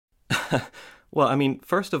Well, I mean,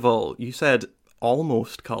 first of all, you said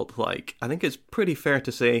almost cult-like. I think it's pretty fair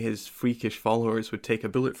to say his freakish followers would take a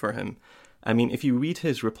bullet for him. I mean, if you read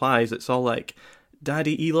his replies, it's all like,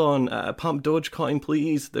 Daddy Elon, pump Dogecoin,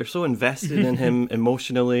 please. They're so invested in him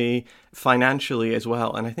emotionally, financially as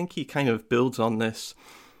well. And I think he kind of builds on this.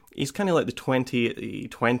 He's kind of like the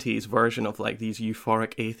 2020s version of like these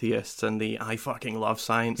euphoric atheists and the I fucking love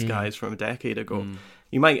science guys from a decade ago.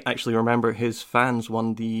 You might actually remember his fans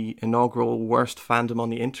won the inaugural Worst Fandom on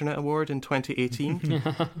the Internet Award in 2018.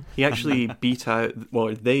 He actually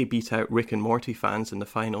they beat out Rick and Morty fans in the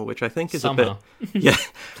final, which I think is Somehow. a bit... Yeah,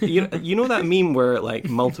 you know that meme where like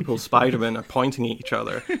multiple Spider-Men are pointing at each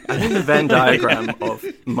other? I think the Venn diagram of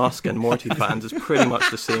Musk and Morty fans is pretty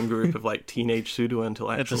much the same group of like teenage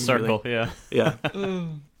pseudo-intellectuals. It's a circle, really. yeah. Yeah.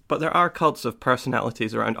 But there are cults of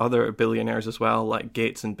personalities around other billionaires as well, like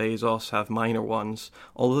Gates and Bezos have minor ones,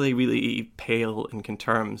 although they really pale in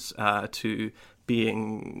terms to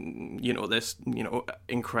being, this,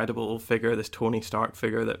 incredible figure, this Tony Stark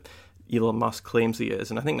figure that Elon Musk claims he is.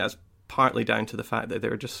 And I think that's partly down to the fact that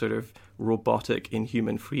they're just sort of robotic,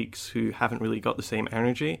 inhuman freaks who haven't really got the same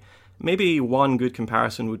energy. Maybe one good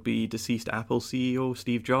comparison would be deceased Apple CEO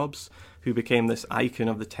Steve Jobs, who became this icon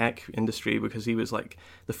of the tech industry because he was like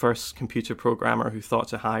the first computer programmer who thought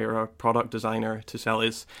to hire a product designer to sell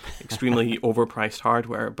his extremely overpriced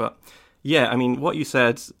hardware. But yeah, I mean, what you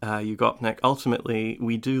said, you got, Nick. Ultimately,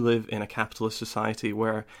 we do live in a capitalist society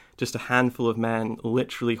where just a handful of men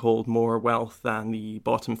literally hold more wealth than the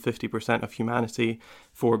bottom 50% of humanity,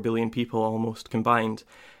 4 billion people almost combined.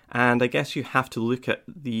 And I guess you have to look at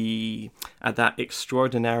that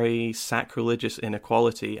extraordinary sacrilegious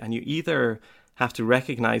inequality, and you either have to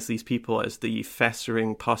recognize these people as the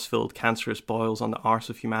festering, pus-filled, cancerous boils on the arse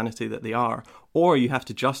of humanity that they are, or you have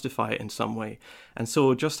to justify it in some way. And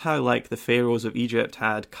so just how like the pharaohs of Egypt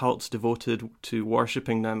had cults devoted to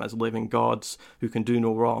worshipping them as living gods who can do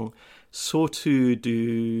no wrong, so too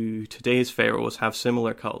do today's pharaohs have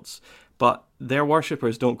similar cults. But their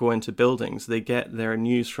worshippers don't go into buildings. They get their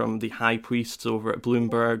news from the high priests over at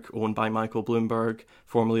Bloomberg, owned by Michael Bloomberg,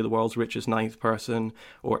 formerly the world's richest ninth person,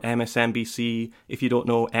 or MSNBC. If you don't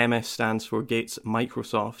know, MS stands for Gates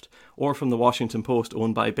Microsoft, or from the Washington Post,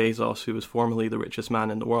 owned by Bezos, who was formerly the richest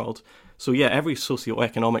man in the world. So yeah, every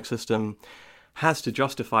socioeconomic system has to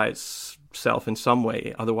justify itself in some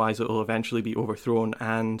way, otherwise it will eventually be overthrown.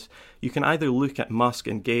 And you can either look at Musk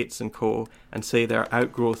and Gates and co and say they're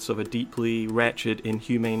outgrowths of a deeply wretched,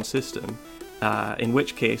 inhumane system, in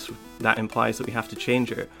which case that implies that we have to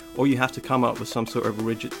change it, or you have to come up with some sort of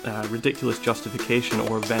ridiculous justification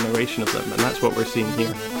or veneration of them, and that's what we're seeing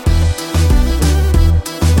here.